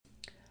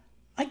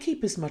I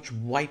keep as much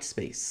white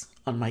space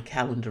on my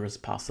calendar as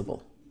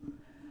possible.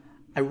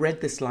 I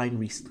read this line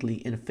recently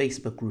in a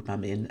Facebook group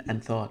I'm in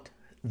and thought,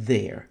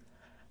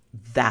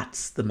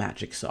 that's the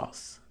magic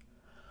sauce.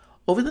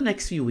 Over the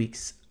next few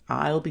weeks,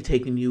 I'll be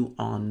taking you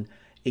on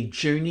a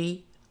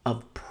journey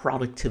of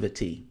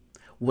productivity,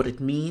 what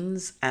it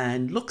means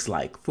and looks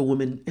like for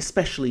women,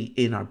 especially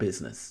in our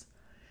business.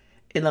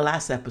 In the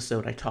last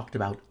episode, I talked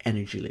about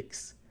energy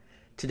leaks.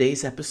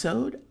 Today's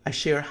episode, I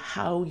share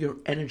how your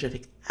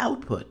energetic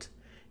output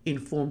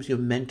informs your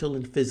mental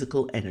and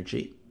physical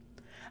energy,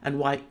 and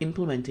why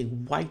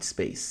implementing white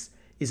space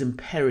is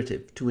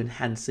imperative to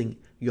enhancing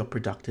your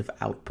productive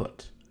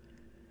output.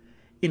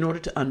 In order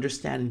to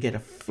understand and get a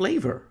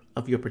flavor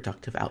of your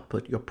productive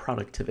output, your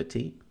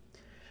productivity,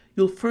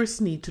 you'll first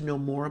need to know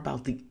more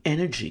about the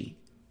energy,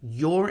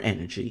 your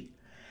energy,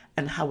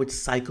 and how it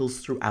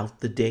cycles throughout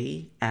the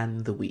day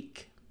and the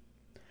week.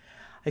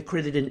 I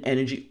created an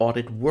energy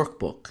audit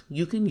workbook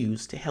you can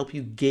use to help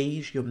you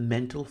gauge your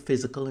mental,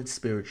 physical, and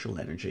spiritual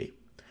energy.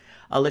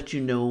 I'll let you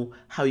know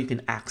how you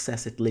can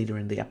access it later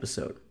in the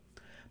episode.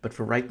 But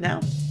for right now,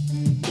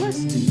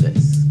 let's do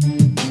this.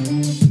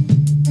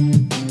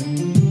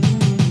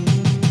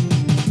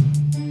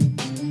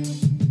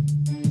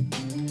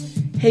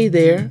 Hey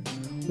there.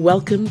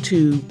 Welcome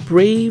to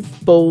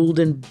Brave, Bold,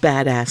 and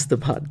Badass, the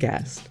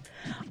podcast.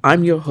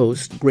 I'm your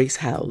host, Grace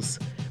Howes,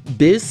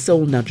 biz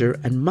soul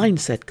nudger and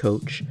mindset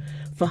coach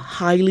for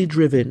highly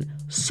driven,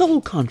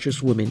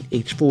 soul-conscious women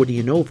age 40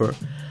 and over,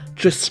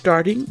 just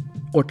starting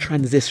or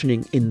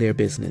transitioning in their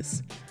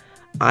business.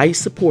 I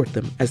support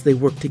them as they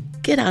work to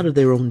get out of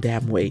their own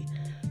damn way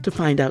to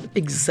find out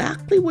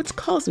exactly what's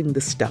causing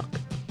the stuck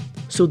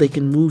so they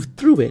can move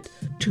through it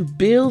to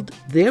build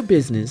their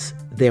business,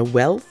 their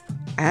wealth,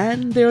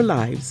 and their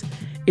lives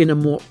in a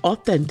more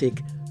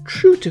authentic,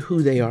 true to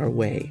who they are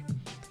way.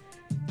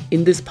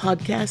 In this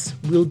podcast,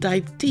 we'll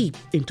dive deep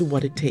into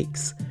what it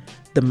takes,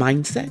 the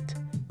mindset,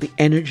 the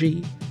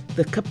energy,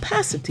 the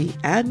capacity,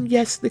 and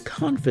yes, the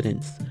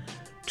confidence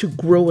to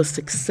grow a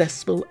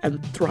successful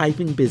and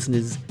thriving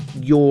business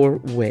your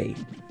way.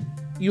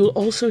 You'll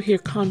also hear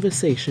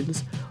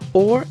conversations,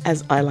 or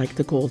as I like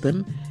to call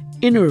them,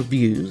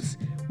 interviews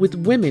with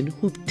women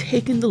who've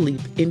taken the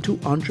leap into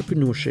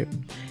entrepreneurship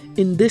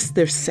in this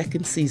their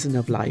second season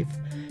of life,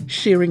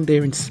 sharing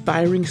their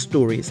inspiring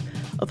stories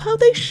of how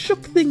they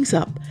shook things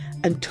up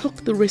and took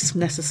the risks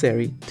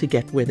necessary to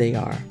get where they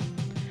are.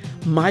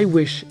 My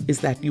wish is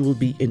that you will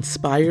be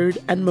inspired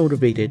and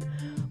motivated,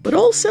 but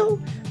also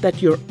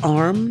that you're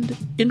armed,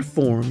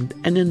 informed,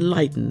 and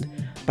enlightened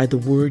by the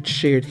words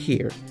shared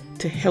here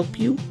to help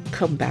you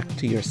come back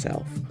to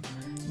yourself.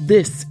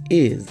 This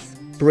is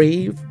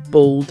Brave,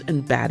 Bold,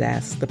 and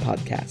Badass, the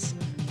podcast.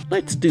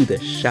 Let's do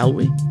this, shall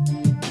we?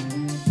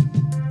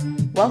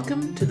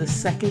 Welcome to the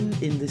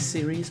second in this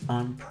series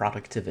on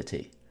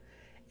productivity.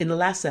 In the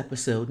last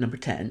episode, number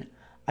 10,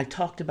 I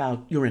talked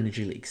about your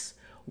energy leaks,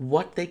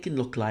 what they can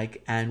look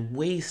like, and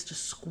ways to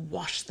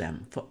squash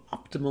them for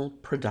optimal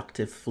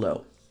productive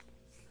flow.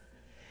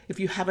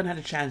 If you haven't had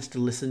a chance to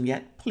listen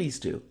yet, please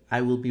do.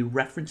 I will be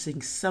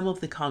referencing some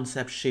of the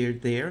concepts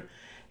shared there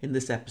in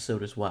this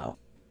episode as well.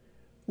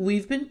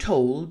 We've been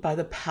told by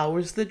the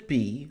powers that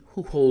be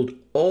who hold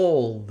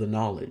all the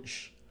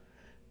knowledge.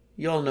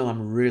 You all know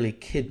I'm really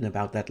kidding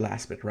about that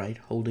last bit, right?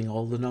 Holding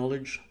all the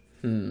knowledge?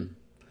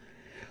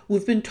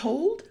 We've been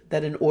told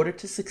that in order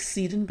to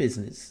succeed in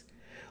business,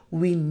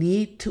 we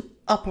need to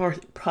up our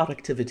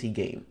productivity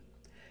game.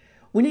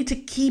 We need to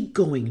keep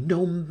going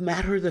no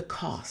matter the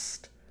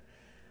cost.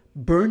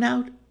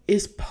 Burnout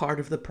is part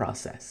of the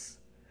process,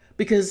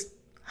 because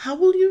how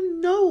will you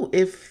know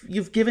if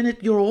you've given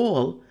it your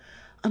all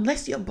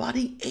unless your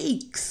body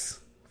aches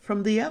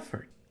from the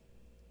effort?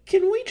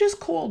 Can we just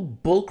call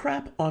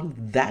bullcrap on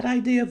that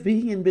idea of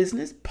being in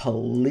business,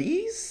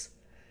 please?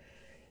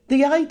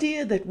 The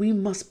idea that we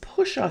must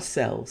push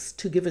ourselves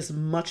to give as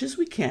much as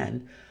we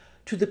can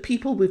to the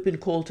people we've been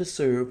called to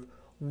serve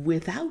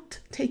without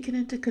taking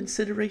into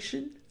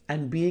consideration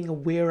and being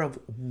aware of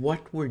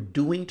what we're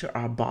doing to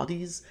our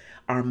bodies,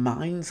 our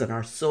minds, and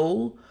our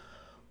soul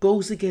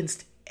goes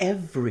against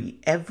every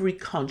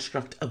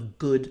construct of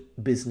good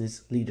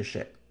business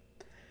leadership.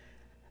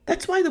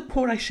 That's why the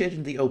quote I shared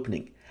in the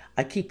opening,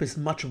 I keep as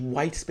much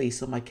white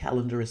space on my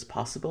calendar as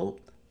possible,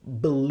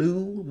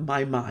 blew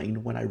my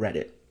mind when I read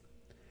it.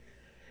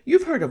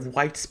 You've heard of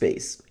white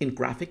space in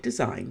graphic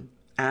design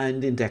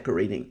and in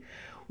decorating,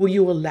 where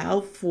you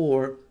allow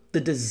for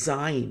the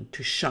design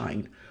to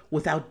shine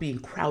without being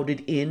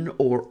crowded in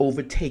or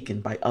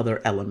overtaken by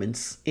other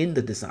elements in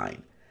the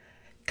design.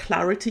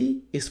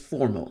 Clarity is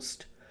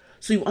foremost,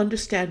 so you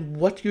understand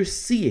what you're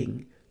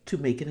seeing to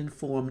make an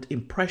informed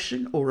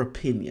impression or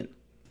opinion.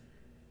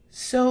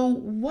 So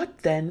what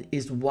then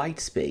is white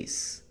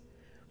space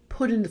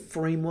put in the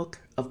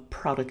framework of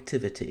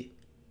productivity?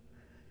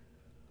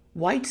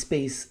 White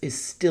space is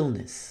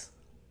stillness,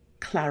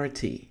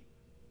 clarity,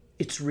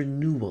 it's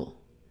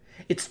renewal,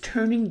 it's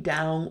turning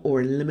down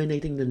or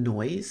eliminating the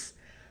noise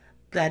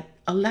that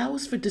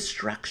allows for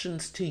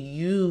distractions to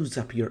use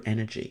up your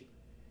energy.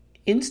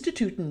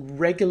 Instituting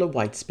regular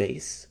white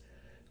space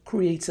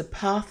creates a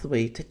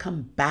pathway to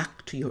come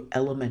back to your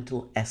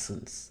elemental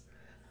essence,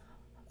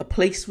 a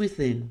place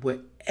within where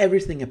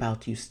everything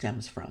about you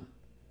stems from.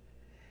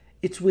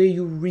 It's where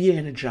you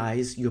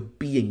re-energize your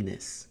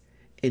beingness,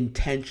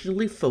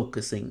 intentionally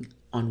focusing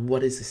on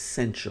what is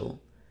essential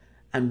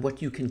and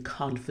what you can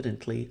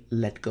confidently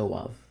let go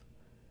of.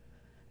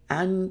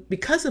 And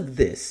because of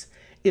this,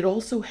 it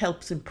also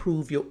helps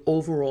improve your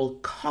overall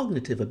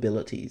cognitive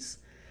abilities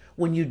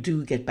when you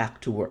do get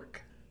back to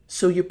work.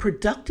 So you're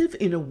productive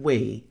in a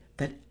way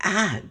that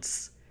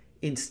adds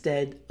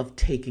instead of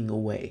taking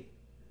away.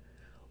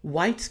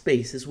 White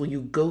space is where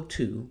you go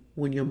to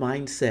when your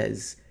mind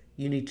says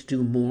you need to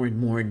do more and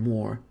more and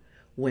more,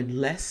 when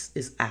less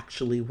is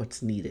actually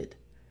what's needed.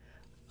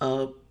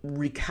 A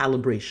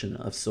recalibration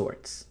of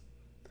sorts.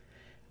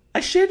 I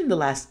shared in the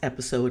last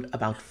episode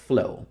about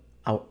flow,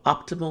 our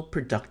optimal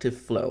productive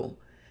flow,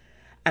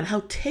 and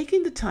how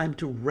taking the time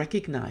to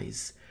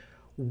recognize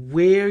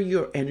where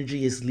your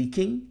energy is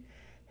leaking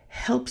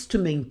helps to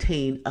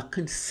maintain a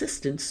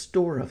consistent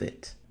store of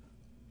it.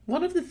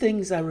 One of the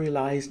things I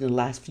realized in the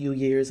last few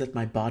years as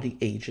my body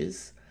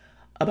ages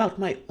about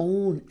my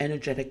own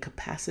energetic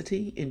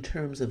capacity in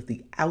terms of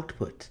the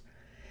output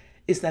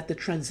is that the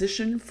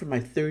transition from my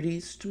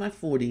 30s to my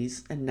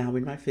 40s and now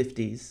in my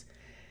 50s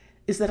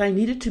is that I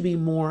needed to be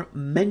more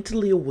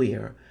mentally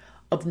aware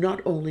of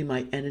not only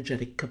my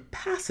energetic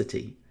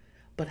capacity,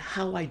 but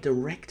how I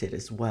direct it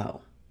as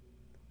well.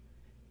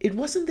 It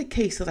wasn't the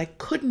case that I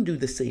couldn't do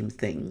the same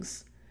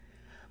things,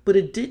 but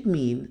it did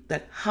mean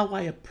that how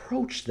I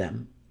approached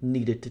them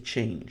needed to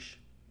change.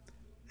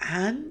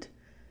 And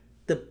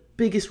the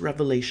biggest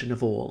revelation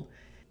of all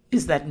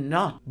is that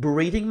not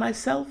berating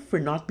myself for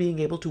not being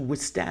able to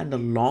withstand a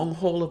long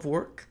haul of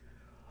work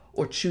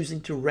or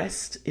choosing to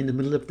rest in the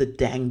middle of the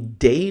dang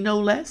day, no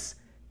less,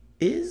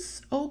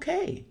 is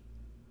okay.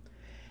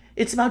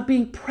 It's about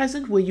being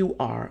present where you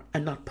are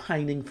and not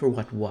pining for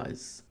what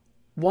was.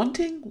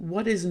 Wanting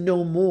what is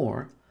no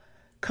more,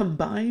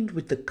 combined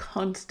with the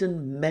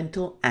constant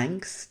mental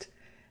angst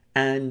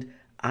and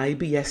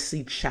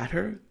IBS-C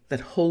chatter that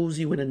holds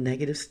you in a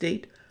negative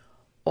state,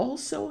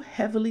 also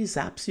heavily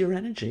zaps your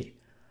energy.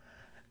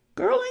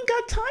 Girl ain't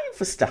got time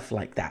for stuff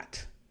like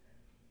that.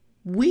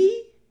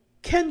 We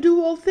can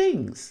do all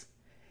things.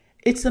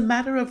 It's a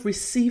matter of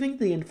receiving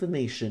the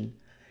information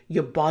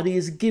your body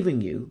is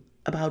giving you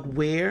about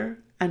where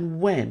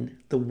and when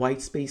the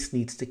white space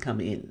needs to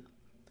come in.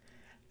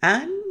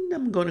 And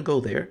I'm going to go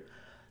there.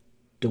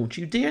 Don't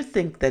you dare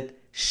think that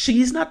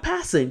she's not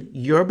passing,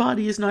 your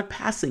body is not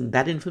passing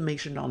that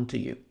information on to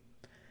you.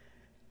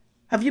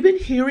 Have you been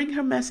hearing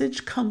her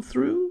message come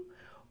through?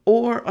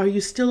 Or are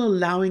you still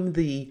allowing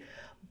the,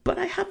 but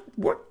I have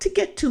work to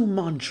get to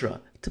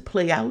mantra to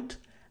play out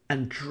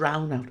and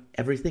drown out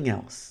everything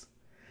else?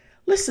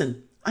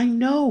 Listen, I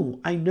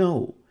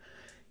know.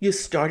 You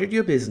started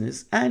your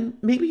business and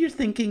maybe you're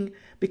thinking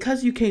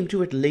because you came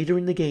to it later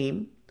in the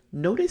game.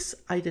 Notice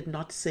I did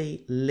not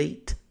say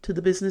late to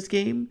the business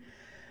game,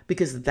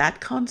 because that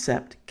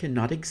concept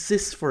cannot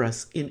exist for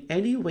us in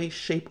any way,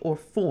 shape, or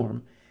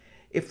form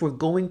if we're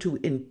going to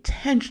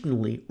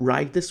intentionally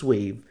ride this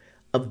wave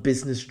of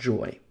business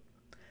joy.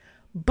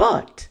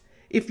 But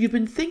if you've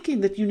been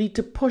thinking that you need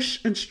to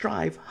push and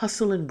strive,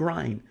 hustle and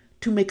grind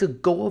to make a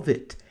go of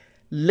it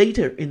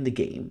later in the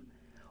game,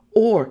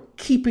 or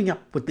keeping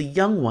up with the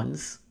young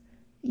ones,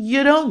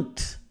 you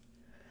don't.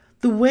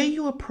 The way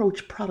you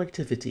approach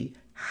productivity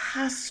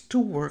has to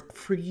work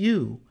for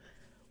you,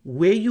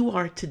 where you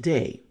are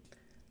today,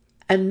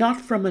 and not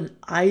from an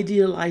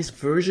idealized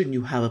version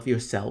you have of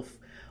yourself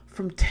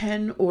from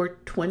 10 or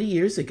 20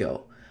 years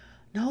ago.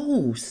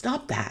 No,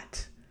 stop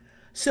that.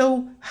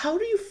 So how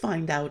do you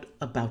find out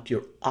about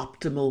your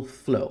optimal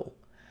flow?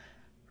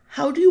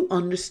 How do you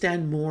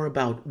understand more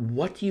about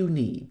what you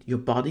need, your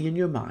body and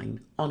your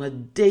mind, on a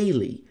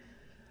daily,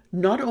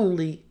 not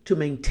only to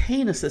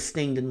maintain a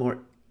sustained and more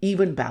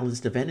even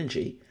balance of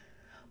energy,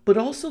 but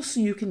also so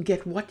you can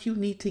get what you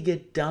need to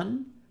get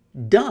done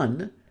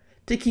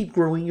to keep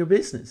growing your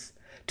business,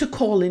 to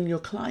call in your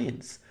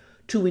clients,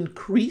 to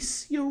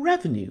increase your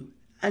revenue,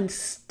 and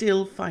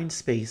still find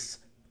space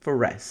for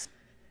rest.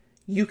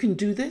 You can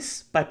do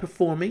this by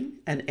performing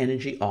an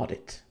energy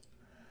audit.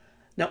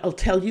 Now, I'll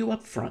tell you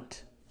up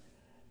front,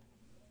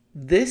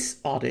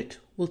 this audit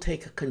will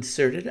take a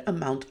concerted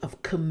amount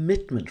of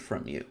commitment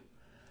from you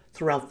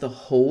throughout the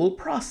whole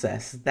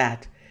process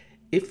that,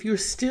 if you're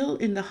still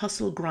in the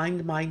hustle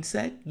grind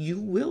mindset, you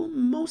will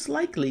most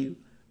likely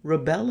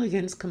rebel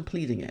against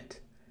completing it.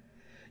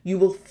 You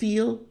will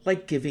feel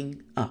like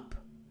giving up,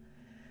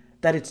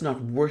 that it's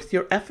not worth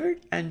your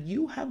effort and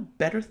you have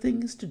better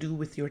things to do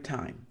with your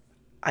time.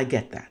 I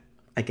get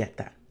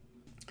that.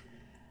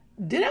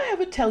 Did I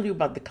ever tell you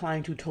about the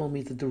client who told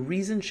me that the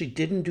reason she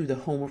didn't do the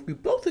homework we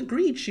both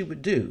agreed she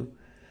would do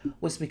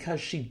was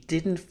because she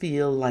didn't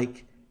feel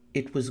like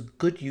it was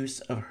good use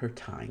of her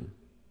time?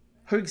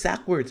 Her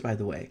exact words, by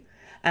the way.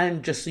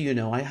 And just so you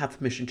know, I have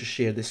permission to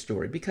share this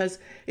story because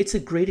it's a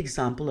great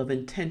example of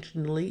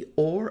intentionally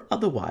or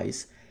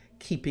otherwise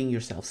keeping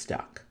yourself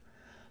stuck.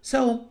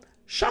 So,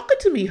 shocker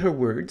to me, her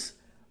words,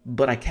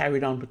 but I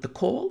carried on with the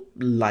call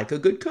like a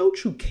good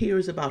coach who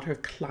cares about her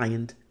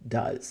client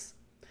does.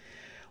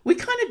 We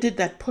kind of did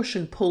that push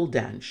and pull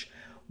dance,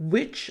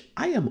 which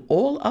I am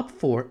all up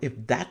for if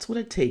that's what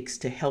it takes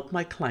to help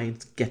my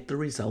clients get the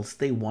results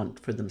they want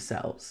for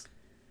themselves.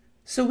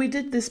 So we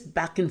did this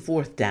back and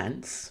forth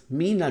dance,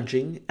 me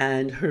nudging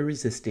and her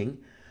resisting,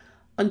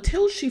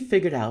 until she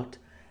figured out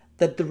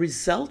that the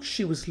results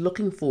she was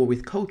looking for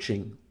with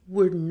coaching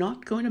were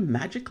not going to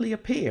magically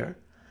appear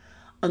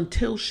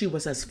until she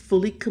was as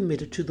fully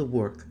committed to the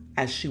work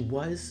as she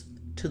was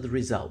to the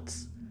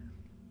results.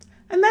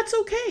 And that's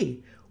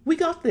okay. We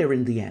got there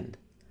in the end.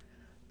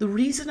 The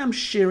reason I'm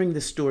sharing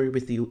this story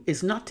with you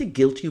is not to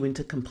guilt you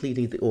into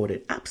completing the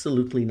audit.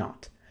 Absolutely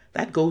not.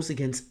 That goes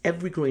against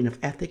every grain of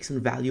ethics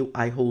and value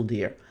I hold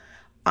dear.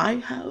 I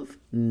have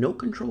no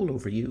control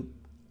over you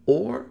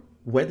or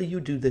whether you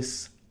do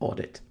this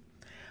audit.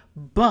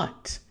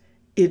 But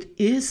it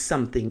is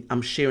something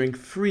I'm sharing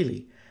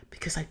freely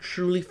because I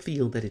truly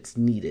feel that it's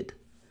needed.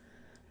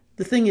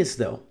 The thing is,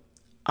 though,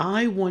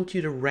 I want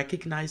you to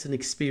recognize and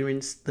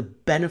experience the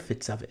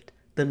benefits of it,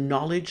 the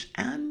knowledge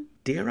and,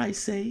 dare I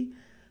say,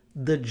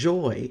 the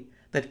joy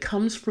that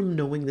comes from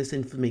knowing this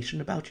information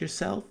about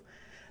yourself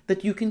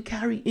that you can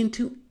carry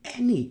into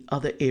any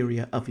other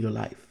area of your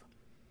life.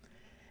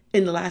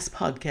 In the last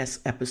podcast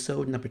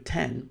episode, number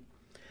 10,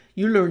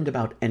 you learned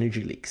about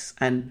energy leaks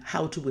and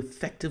how to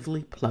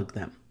effectively plug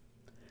them.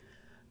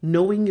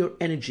 Knowing your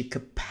energy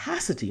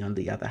capacity, on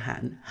the other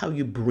hand, how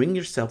you bring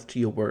yourself to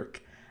your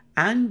work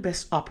and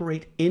best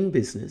operate in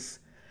business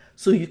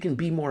so you can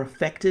be more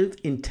effective,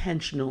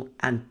 intentional,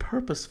 and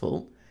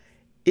purposeful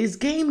is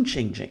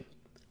game-changing.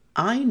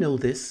 I know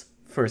this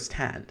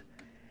firsthand.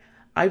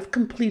 I've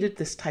completed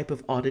this type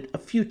of audit a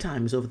few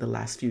times over the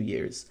last few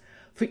years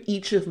for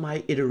each of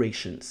my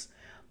iterations,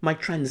 my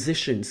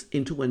transitions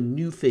into a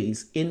new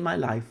phase in my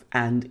life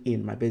and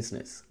in my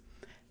business.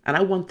 And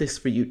I want this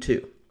for you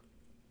too.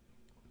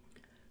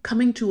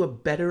 Coming to a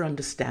better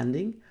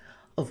understanding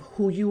of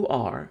who you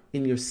are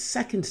in your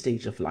second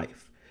stage of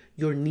life,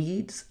 your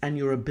needs and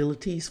your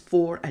abilities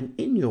for and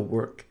in your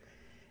work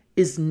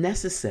is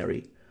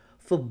necessary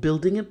for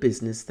building a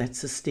business that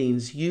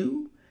sustains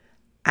you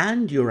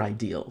and your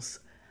ideals,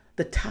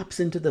 that taps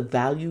into the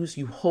values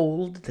you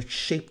hold that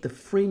shape the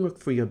framework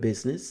for your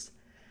business,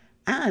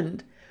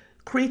 and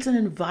creates an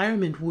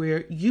environment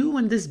where you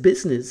and this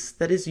business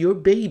that is your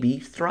baby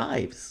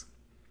thrives.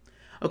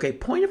 Okay,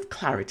 point of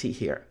clarity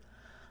here.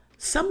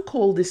 Some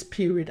call this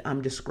period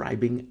I'm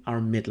describing our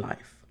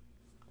midlife.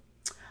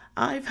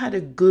 I've had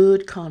a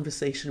good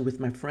conversation with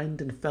my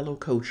friend and fellow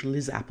coach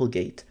Liz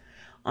Applegate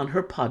on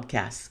her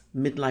podcast,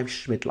 Midlife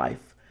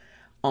Schmidlife,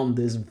 on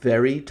this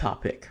very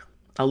topic.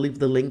 I'll leave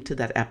the link to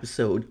that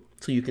episode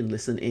so you can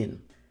listen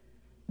in.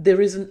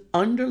 There is an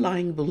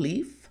underlying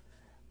belief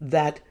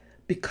that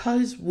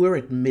because we're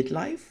at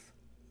midlife,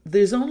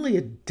 there's only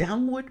a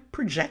downward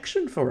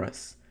projection for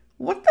us.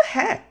 What the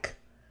heck?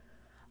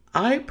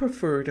 I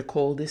prefer to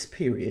call this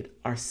period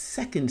our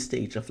second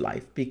stage of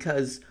life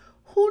because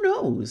who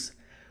knows?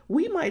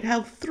 We might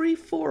have 3,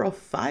 4, or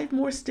 5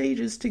 more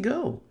stages to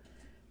go.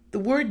 The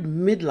word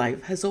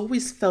midlife has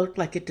always felt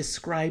like it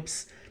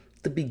describes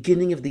the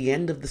beginning of the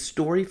end of the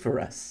story for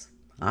us.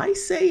 I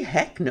say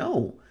heck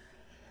no.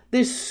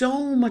 There's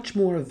so much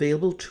more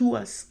available to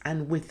us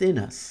and within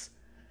us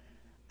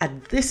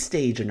at this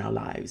stage in our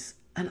lives,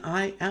 and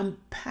I am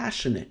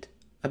passionate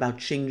about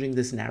changing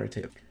this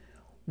narrative.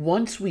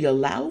 Once we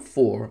allow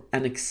for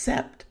and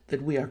accept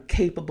that we are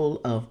capable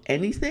of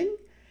anything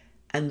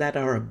and that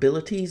our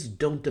abilities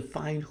don't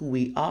define who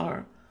we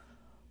are,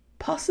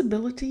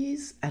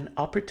 possibilities and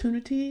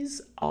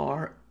opportunities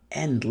are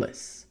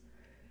endless.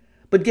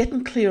 But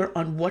getting clear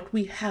on what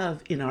we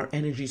have in our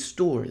energy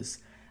stores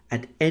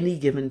at any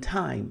given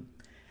time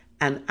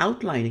and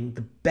outlining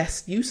the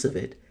best use of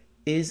it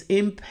is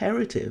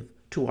imperative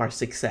to our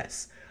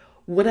success,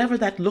 whatever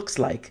that looks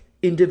like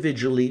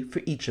individually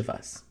for each of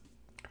us.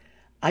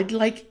 I'd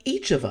like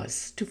each of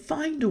us to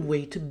find a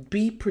way to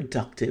be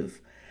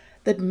productive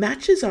that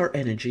matches our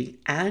energy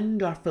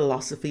and our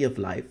philosophy of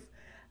life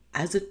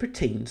as it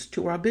pertains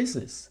to our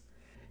business.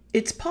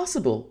 It's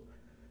possible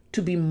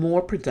to be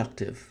more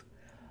productive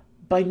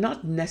by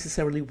not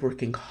necessarily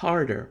working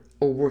harder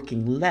or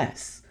working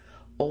less,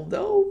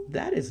 although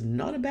that is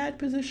not a bad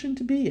position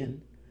to be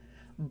in,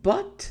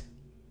 but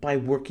by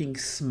working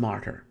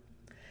smarter.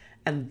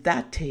 And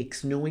that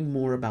takes knowing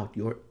more about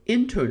your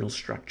internal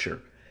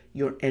structure,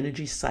 your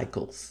energy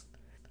cycles.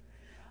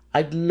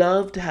 I'd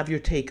love to have your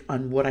take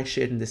on what I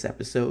shared in this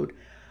episode,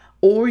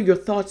 or your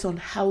thoughts on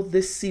how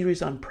this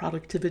series on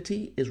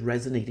productivity is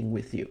resonating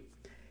with you.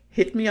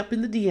 Hit me up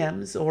in the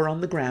DMs or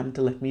on the gram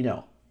to let me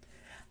know.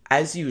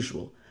 As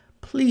usual,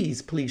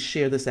 please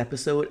share this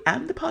episode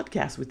and the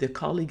podcast with your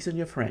colleagues and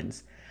your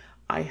friends.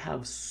 I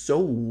have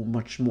so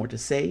much more to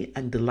say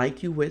and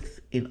delight you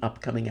with in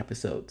upcoming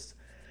episodes.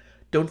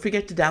 Don't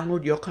forget to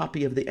download your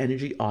copy of the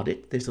Energy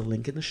Audit. There's a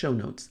link in the show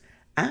notes.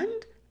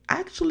 And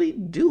actually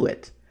do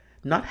it.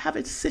 not have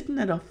it sitting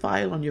in a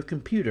file on your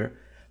computer,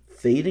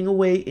 fading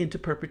away into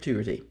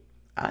perpetuity.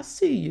 I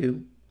see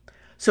you.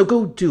 So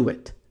go do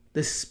it.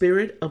 The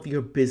spirit of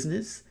your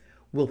business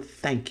will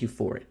thank you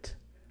for it.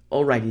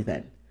 Alrighty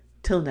then.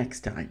 Till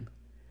next time.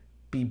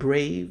 Be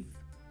brave,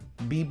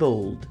 be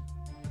bold,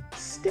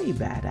 stay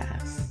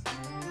badass.